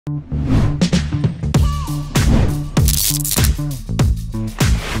What's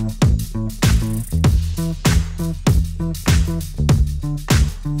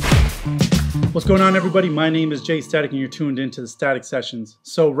going on, everybody? My name is JStatik and you're tuned into the Statik Sessions.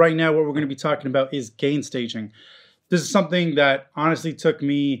 So right now what we're going to be talking about is gain staging. This is something that honestly took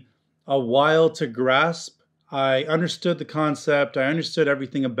me a while to grasp. I understood the concept, I understood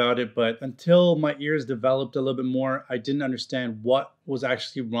everything about it, but until my ears developed a little bit more, I didn't understand what was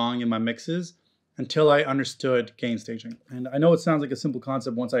actually wrong in my mixes until I understood gain staging. And I know it sounds like a simple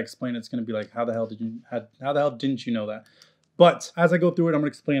concept. Once I explain it, it's going to be like, how the hell didn't you know that? But as I go through it, I'm going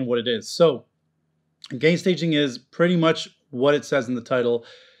to explain what it is. So gain staging is pretty much what it says in the title.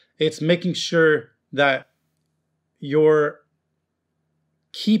 It's making sure that you're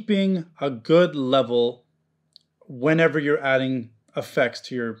keeping a good level whenever you're adding effects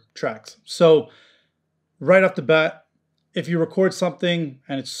to your tracks. So right off the bat, if you record something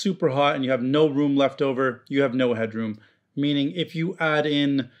and it's super hot and you have no room left over, you have no headroom. Meaning if you add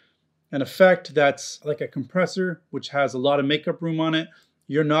in an effect that's like a compressor, which has a lot of makeup room on it,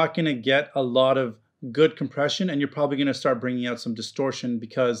 you're not going to get a lot of good compression, and you're probably going to start bringing out some distortion,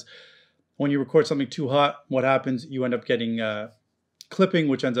 because when you record something too hot, what happens? You end up getting clipping,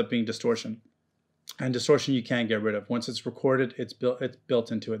 which ends up being distortion. And distortion you can't get rid of. Once it's recorded, it's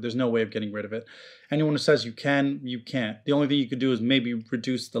built into it. There's no way of getting rid of it. Anyone who says you can, you can't. The only thing you could do is maybe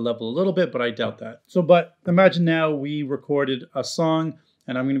reduce the level a little bit, but I doubt that. So, but imagine now we recorded a song,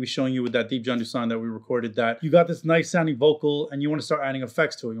 and I'm going to be showing you with that Deep Jandu song that we recorded, that you got this nice sounding vocal and you want to start adding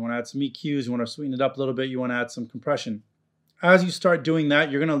effects to it. You want to add some EQs, you want to sweeten it up a little bit, you want to add some compression. As you start doing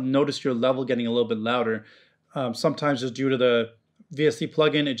that, you're going to notice your level getting a little bit louder. Sometimes just due to the JStatik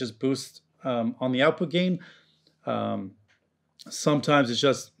plugin, it just boosts on the output gain. Sometimes it's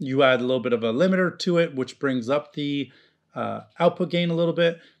just you add a little bit of a limiter to it, which brings up the output gain a little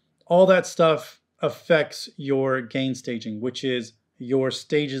bit. All that stuff affects your gain staging, which is your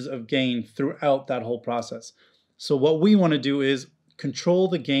stages of gain throughout that whole process. So what we want to do is control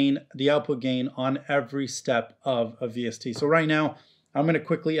the gain, the output gain on every step of a VST. So right now, I'm going to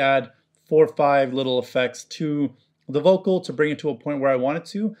quickly add 4 or 5 little effects to the vocal to bring it to a point where I want it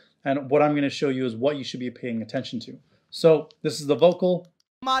to. And what I'm going to show you is what you should be paying attention to. So this is the vocal.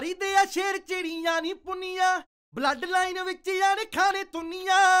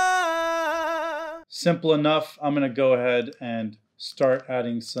 Simple enough. I'm going to go ahead and start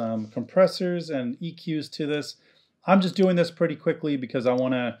adding some compressors and EQs to this. I'm just doing this pretty quickly because I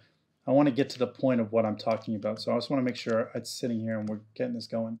want to get to the point of what I'm talking about. So I just want to make sure it's sitting here and we're getting this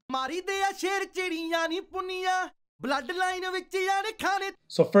going.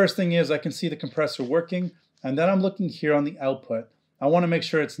 So first thing is I can see the compressor working, and then I'm looking here on the output. I want to make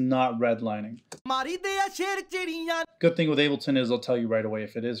sure it's not redlining. Good thing with Ableton is I'll tell you right away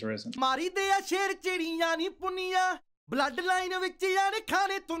if it is or isn't.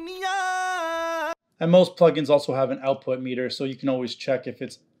 And most plugins also have an output meter, so you can always check if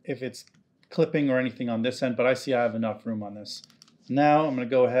it's clipping or anything on this end, but I see I have enough room on this. Now I'm going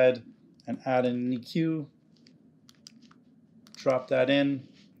to go ahead and add an EQ. Drop that in,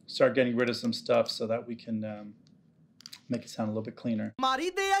 start getting rid of some stuff so that we can make it sound a little bit cleaner.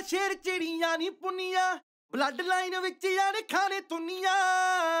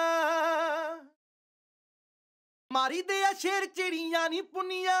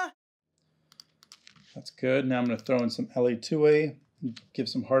 That's good. Now I'm going to throw in some LA2A, give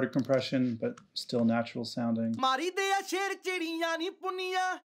some harder compression, but still natural sounding.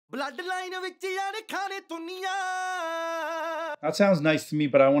 That sounds nice to me,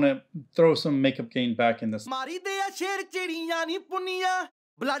 but I want to throw some makeup gain back in this.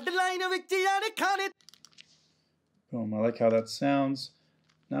 Boom, I like how that sounds.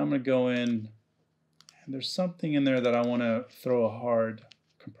 Now I'm going to go in, and there's something in there that I want to throw a hard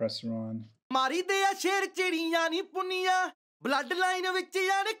compressor on.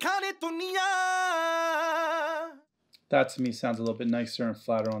 That to me sounds a little bit nicer and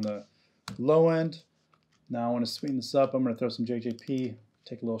flatter on the low end. Now I want to sweeten this up. I'm going to throw some JJP,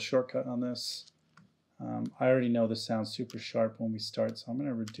 take a little shortcut on this. I already know this sounds super sharp when we start, so I'm going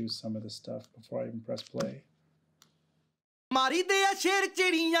to reduce some of this stuff before I even press play.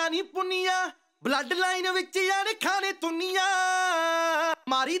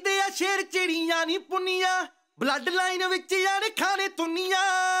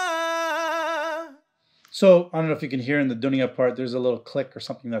 So I don't know if you can hear in the dunia part, there's a little click or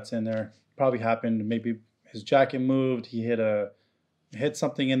something that's in there. Probably happened, maybe his jacket moved, he hit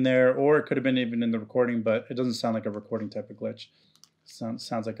something in there, or it could have been even in the recording, but it doesn't sound like a recording type of glitch.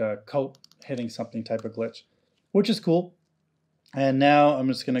 Sounds like a coat hitting something type of glitch, which is cool. And now I'm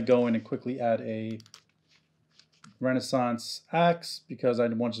just going to go in and quickly add a Renaissance axe because I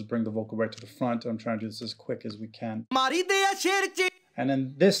want to bring the vocal right to the front. I'm trying to do this as quick as we can. And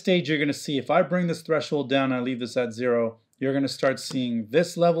in this stage, you're going to see if I bring this threshold down and I leave this at 0, you're going to start seeing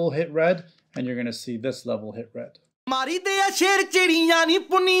this level hit red, and you're going to see this level hit red.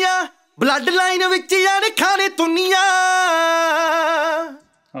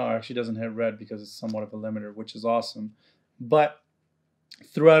 Oh, it actually doesn't hit red because it's somewhat of a limiter, which is awesome. But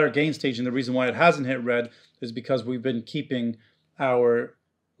throughout our gain staging, the reason why it hasn't hit red is because we've been keeping our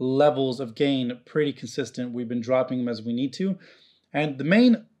levels of gain pretty consistent. We've been dropping them as we need to. And the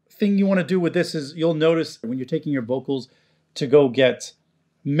main thing you want to do with this is you'll notice when you're taking your vocals to go get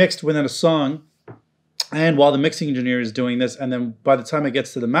mixed within a song, and while the mixing engineer is doing this, and then by the time it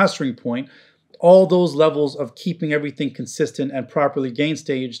gets to the mastering point, all those levels of keeping everything consistent and properly gain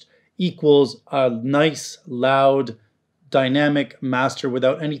staged equals a nice, loud, dynamic master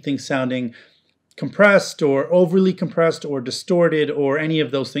without anything sounding compressed or overly compressed or distorted or any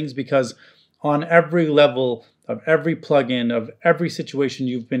of those things, because on every level of every plugin, of every situation,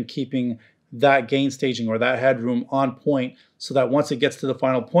 you've been keeping that gain staging or that headroom on point so that once it gets to the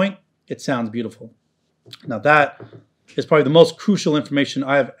final point, it sounds beautiful. Now that is probably the most crucial information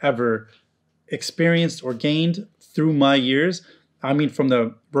I have ever experienced or gained through my years. I mean, from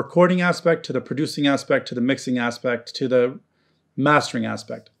the recording aspect to the producing aspect to the mixing aspect to the mastering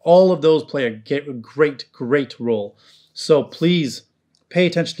aspect. All of those play a great role. So please pay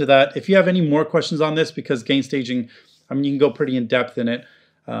attention to that. If you have any more questions on this, because gain staging, I mean, you can go pretty in depth in it.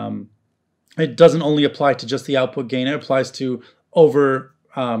 It doesn't only apply to just the output gain. It applies to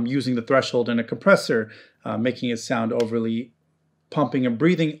using the threshold in a compressor, making it sound overly pumping and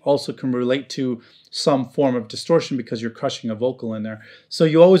breathing. Also can relate to some form of distortion because you're crushing a vocal in there. So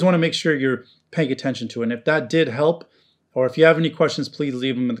you always want to make sure you're paying attention to it. And if that did help, or if you have any questions, please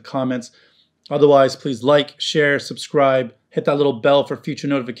leave them in the comments. Otherwise, please like, share, subscribe, hit that little bell for future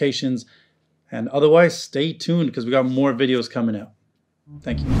notifications. And otherwise, stay tuned because we got more videos coming out.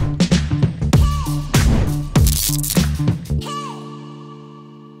 Thank you.